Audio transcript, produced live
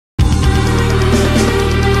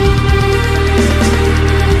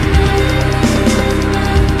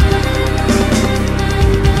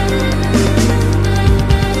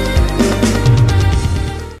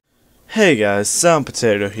Hey guys, Sound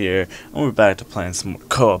Potato here, and we're back to playing some more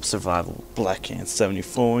co-op survival with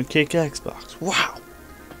Blackcan74 and Kickxbox. Wow!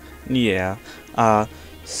 Yeah,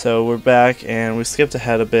 so we're back, and we skipped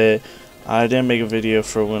ahead a bit. I didn't make a video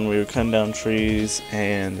for when we were cutting down trees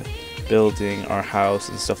and building our house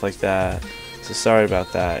and stuff like that. So sorry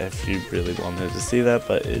about that if you really wanted to see that,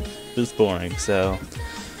 but it was boring, so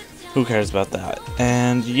who cares about that?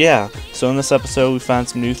 And yeah, so in this episode we found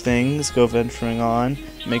some new things, go venturing on,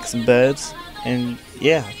 make some beds, and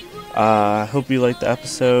yeah, I hope you liked the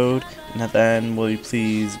episode, and at the end will you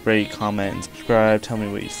please rate, comment, and subscribe, tell me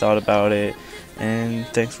what you thought about it, and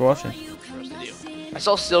thanks for watching. I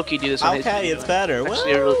saw Silky do this. Okay, it's better.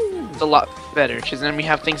 Actually, it's a lot better, because then we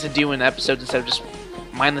have things to do in the episodes instead of just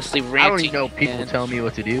mindlessly ranting. I don't even know people tell me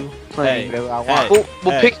what to do. Hey, whatever I want.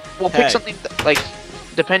 We'll pick something like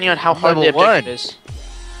depending on how hard the objective is.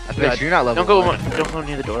 I bet you're not level Don't 1. don't go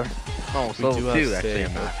near the door. Oh, it's level 2 actually.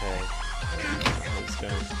 I'm not. Okay. Let's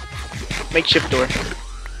go. Makeshift door.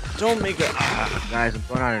 Don't make it. Guys, I'm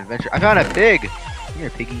going on an adventure. I found a pig. Come here,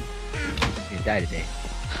 piggy. You're gonna die today.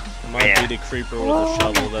 I might be the creeper with a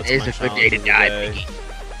shovel. That's It's my a good day to challenge die, of the day.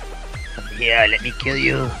 piggy. Yeah, let me kill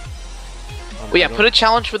you. Well, yeah, put a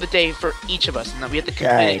challenge for the day for each of us, and then we have to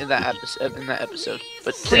complete it in that episode.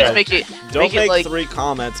 But please make it. Don't make like 3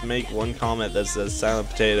 comments. Make 1 comment that says Silent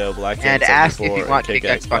Potato, Blackcan74, And ask if you want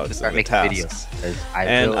Kickxbox to start in the making tasks. videos. 'Cause I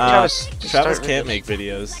And will. Travis can't make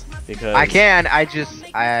videos because I can. I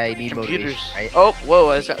need computers. motivation. Right? Oh,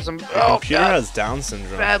 whoa! I got some. the Oh, computer God. has Down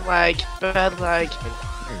syndrome. Bad lag. Bad lag.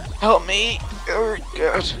 Help me! Oh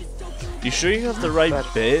God! You sure you have the right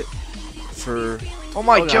bit for Oh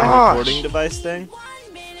my the gosh! recording device thing?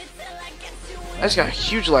 I just got a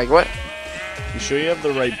huge lag. What? You sure you have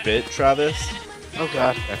the right bit, Travis? Oh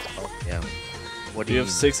God! That's yeah. What Do you have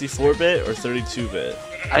 64-bit or 32-bit?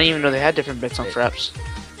 I didn't even know they had different bits on Fraps.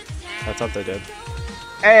 I thought they did.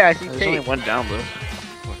 Hey, I see There's only tape. one download.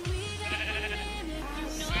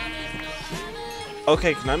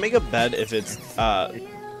 Okay, can I make a bed if it's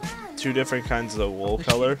 2 different kinds of wool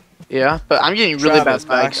color? Yeah, but I'm getting really Travis,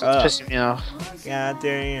 bad lag, back so it's up. pissing me off. God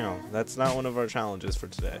damn, that's not one of our challenges for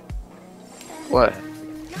today. What?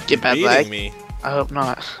 Get bad Beating lag? me. I hope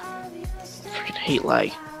not. Freaking hate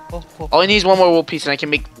lag. All I need is one more wool piece, and I can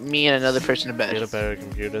make me and another person a Get a bed. better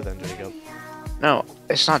computer than Jacob. No,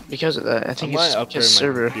 it's not because of that. I think it's upgrade because my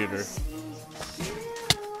server. computer.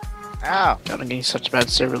 Ow! God, I'm getting such bad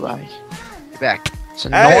server lag. Get back. It's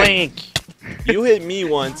annoying. You hit me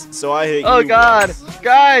once, so I hit you. Oh God! once.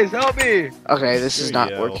 Guys, help me! Okay, this is Here not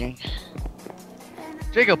you go. working.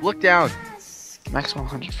 Jacob, look down. Maximum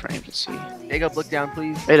 100 frames. Let's see. Jacob, look down,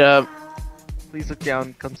 please. Wait up. Please look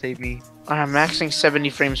down. Come save me. I'm maxing 70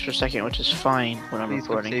 frames per second, which is fine when I'm Please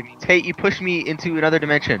come recording. save me. Tate, you pushed me into another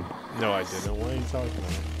dimension. No, I didn't. What are you talking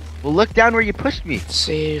about? Well, look down where you pushed me.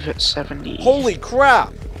 Save at 70. Holy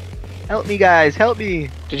crap! Help me, guys. Help me.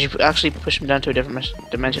 Did you actually push him down to a different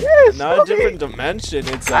dimension? Yes. Not a help me. different dimension.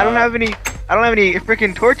 It's I don't have any. I don't have any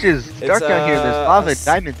freaking torches. It's dark down here. There's lava,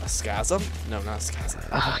 diamonds. A scasm? No, not a scasm.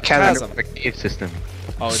 Chasm. A cave system.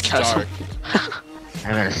 Oh, it's Chasm. dark.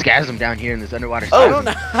 I'm in a chasm down here in this underwater. I chasm. don't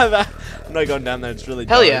have that. I'm not going down there. It's really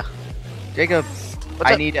Hell dark. yeah. Jacob, What's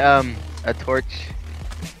I up? need a torch,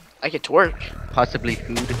 I get to work. possibly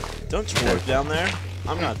food. Don't you work down there?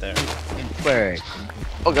 I'm not there. Where?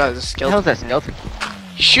 Oh god, there's a What the skeleton. hell's that skeleton?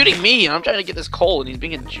 He's shooting me, and I'm trying to get this coal, and he's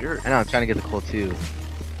being a jerk. I know. I'm trying to get the coal too.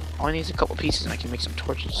 All I need is a couple pieces, and I can make some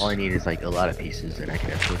torches. All I need is like a lot of pieces, and I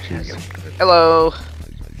can have torches. Hello.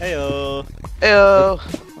 Heyo. Heyo.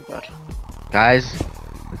 Oh god. Guys,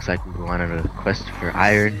 looks like we went on a quest for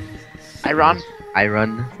iron. Iron.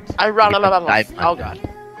 Iron. Iron. Oh god.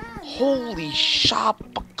 Holy shop.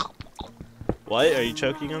 What? Are you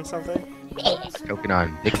choking on something? Choking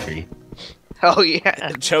on victory. Hell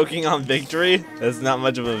yeah. Choking on victory? That's not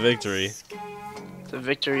much of a victory. It's a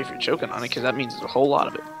victory if you're choking on it, because that means there's a whole lot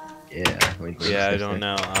of it. Yeah. wink, wink, Yeah, I sniff, don't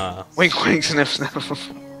sniff. know. Wink, wink, sniff, sniff.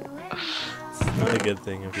 It's not a good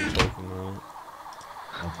thing if you're choking on it.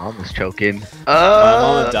 My mom was choking. My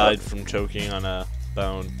mama died from choking on a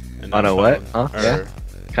bone. And On not a what? bone. Huh? Or- Yeah.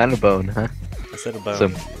 Kind of bone, huh? I said a bone.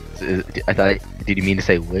 Some. I thought. Did you mean to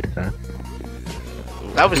say wood, huh?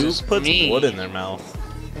 That was Who just puts me. wood in their mouth?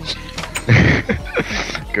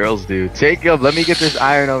 Girls do. Jacob, let me get this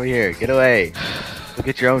iron over here. Get away. Go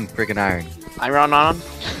get your own freaking iron. Iron on him?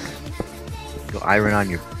 Go iron on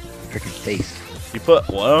your freaking face. You put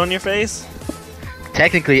what on your face?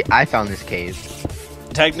 Technically, I found this cave.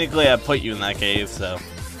 Technically, I put you in that cave, so.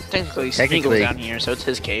 Technically, Technically. Smeagol's down here, so it's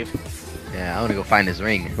his cave. Yeah, I want to go find his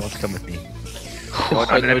ring. Who wants to come with me? Going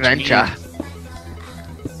on an adventure.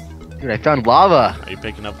 Dude, I found lava. Are you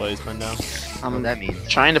picking up what he's putting down? What that means?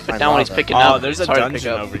 Trying to put Find down what he's lava. picking up. Oh, there's a It's hard to pick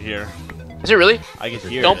dungeon up. over here. Is it really? I can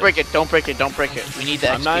hear Don't it. break it. Don't break it. Don't break it. We need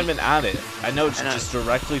that. I'm not even at it. I know it's I know. just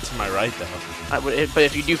directly to my right, though. But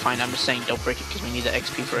if you do find it, I'm just saying don't break it because we need the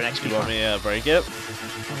XP for an XP You want farm. me to break it?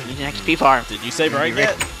 We need an XP farm. Did you say break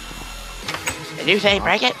it? Did you say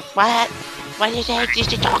break it? What? What did you say?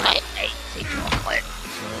 Just a chocolate. Hey, say chocolate.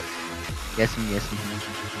 Yes, yes.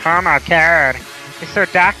 Oh my god. It's so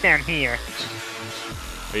dark down here.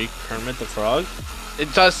 Are you Kermit the Frog?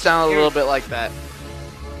 It does sound a little bit like that.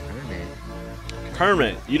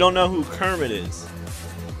 Kermit. You don't know who Kermit is.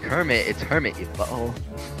 Kermit, it's Hermit, you butthole.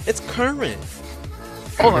 It's Kermit.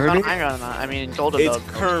 Oh, I found Kermit? iron on that. I mean, golden It's dog.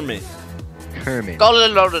 Kermit. Kermit.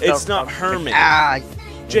 Golden dog. It's not Hermit. Ah,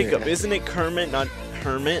 Jacob, isn't it Kermit, not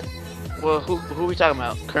Hermit? Well, who are we talking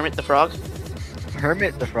about? Kermit the Frog?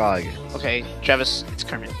 Hermit the Frog. Okay, Travis, it's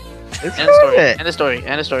Kermit. It's End of story. Kermit. End of story.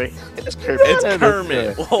 End of story. It's Kermit. It's Yeah,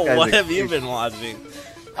 Kermit. that's Whoa, guy's what a have you creep. been watching?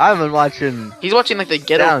 I've been watching. He's watching like the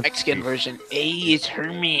ghetto Sounds Mexican creepy. version. Hey, it's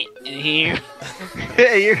Hermit in here.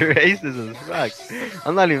 Hey, you're racist as fuck.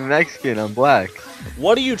 I'm not even Mexican, I'm black.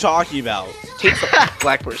 What are you talking about? Takes a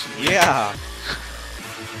black person. Yeah.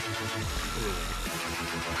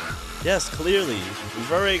 Yes, clearly.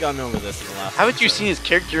 We've already gone over this in the last Haven't you episode. seen his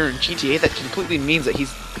character in GTA? That completely means that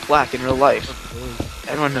he's black in real life.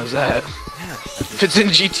 Everyone knows that. Yes. If it's in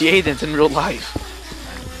GTA, then it's in real life.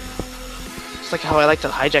 It's like how I like to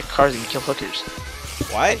hijack cars and kill hookers.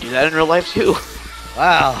 I What? do that in real life too.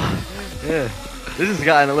 Wow. Yeah. This has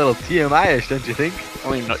gotten a little TMI-ish, don't you think? I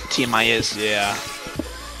don't even know what TMI is. Yeah.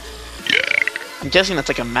 I'm guessing that's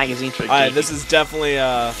like a magazine for Alright, gaming. this is definitely,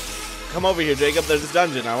 come over here, Jacob. There's a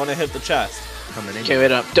dungeon. I want to hit the chest. Coming in. Okay,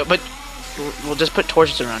 wait up. But we'll just put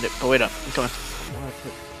torches around it. But wait up. I'm coming.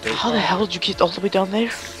 How the hell did you get all the way down there?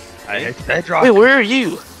 It's bedrock. Wait, where are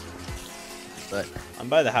you? I'm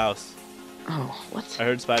by the house. Oh, what? I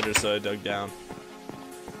heard spiders, so I dug down.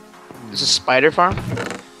 Is a spider farm?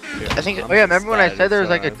 Here, I think- Oh yeah, remember when I said there was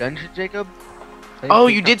like a Spiders, dungeon, Jacob? Oh,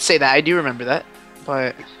 you did say that. I do remember that.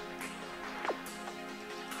 But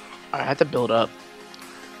I had to build up.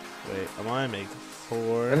 Wait, I want to make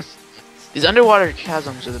 4. That's- These underwater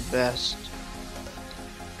chasms are the best.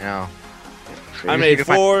 No. I wish you made could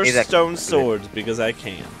find 4 somebody that stone could do it. swords because I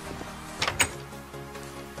can.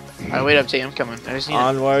 Alright, wait up, Tate. I'm coming. I just need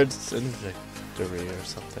Onwards and victory or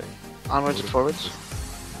something. onwards and forwards.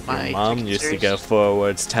 My Your mom chicken used to series. go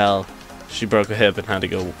forwards till she broke a hip and had to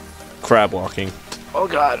go crab walking. Oh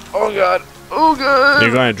god. Oh god. Oh god.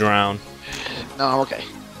 You're going to drown. No, I'm okay.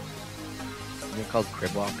 Isn't it called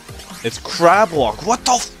crib walk? It's crab walk. What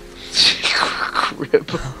the? Crib.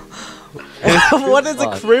 What is a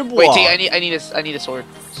Fuck. crib walk? Wait, Tate. I need a sword.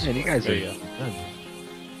 Man, you guys There are. you go.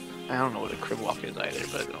 I don't know what a crib walk is either,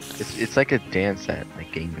 but It's like a dance that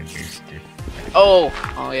like gang members did. oh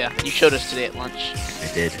yeah, you showed us today at lunch. I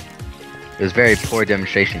did. It was a very poor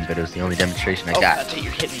demonstration, but it was the only demonstration I Oh got. god, Tate,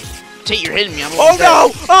 you're hitting me. Tate, you're hitting me. I'm Oh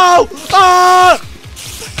no! Oh! Ah!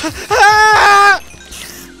 Ah!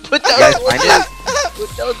 Put You down guys find it?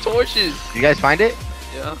 Put down torches. Did you guys find it?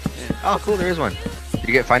 Yeah. Oh, cool. There is one. Did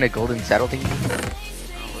you find a golden saddle thing?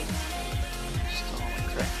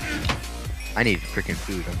 I need freaking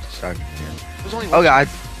food. I'm starving, man. There's only Oh one. god.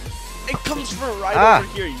 It comes from right Ah. over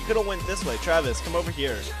here. You could have went this way. Travis, come over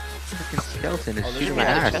here. Freaking skeleton is Oh, there's shooting a my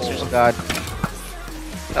man ass. in the chest or Oh god.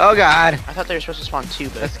 Oh god. I thought they were supposed to spawn two,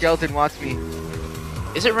 That but skeleton wants me.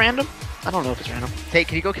 is it random? I don't know if it's random. Hey,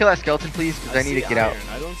 can you go kill that skeleton, please? Because I need to see get out. iron.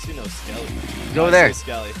 I don't see no skelly. He's over there.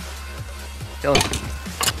 Skelly. Kill him.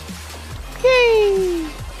 Yay!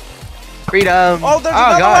 Freedom! Oh, there's oh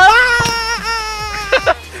another god! one!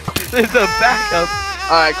 Ah! There's a backup.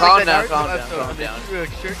 Alright, calm Like the down, Naruto calm down, episode calm when they down. threw a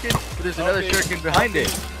shuriken, but there's another Okay. shuriken behind it.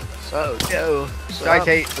 So, Yo. so Sorry,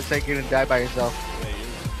 Tate. Looks like you're gonna die by yourself.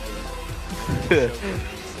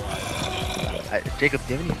 Wait, Jacob,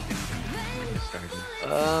 do you have any food?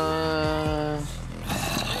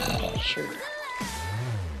 sure.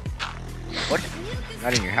 What?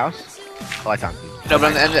 Not in your house? Oh, I found food. No, but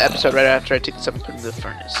I'm gonna end the episode right after I take this up and put it in the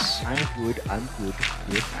furnace. I'm good. I'm good.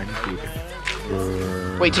 Yes, I'm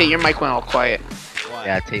good. Wait, Tate, your mic went all quiet. Why?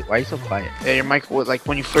 Yeah, Tate. Why are you so quiet? Yeah, your mic was like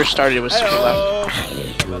when you first started, it was super loud.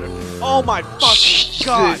 Hello. Oh my fucking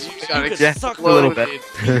god! Jesus, You God, could yeah, suck a little my bit.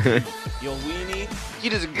 dick, you weenie. He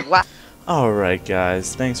just glass. Alright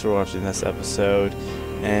guys, thanks for watching this episode,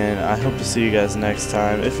 and I hope to see you guys next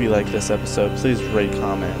time. If you like this episode, please rate,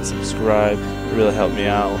 comment, and subscribe. It really helped me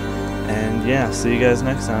out. And yeah, see you guys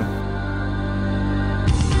next time.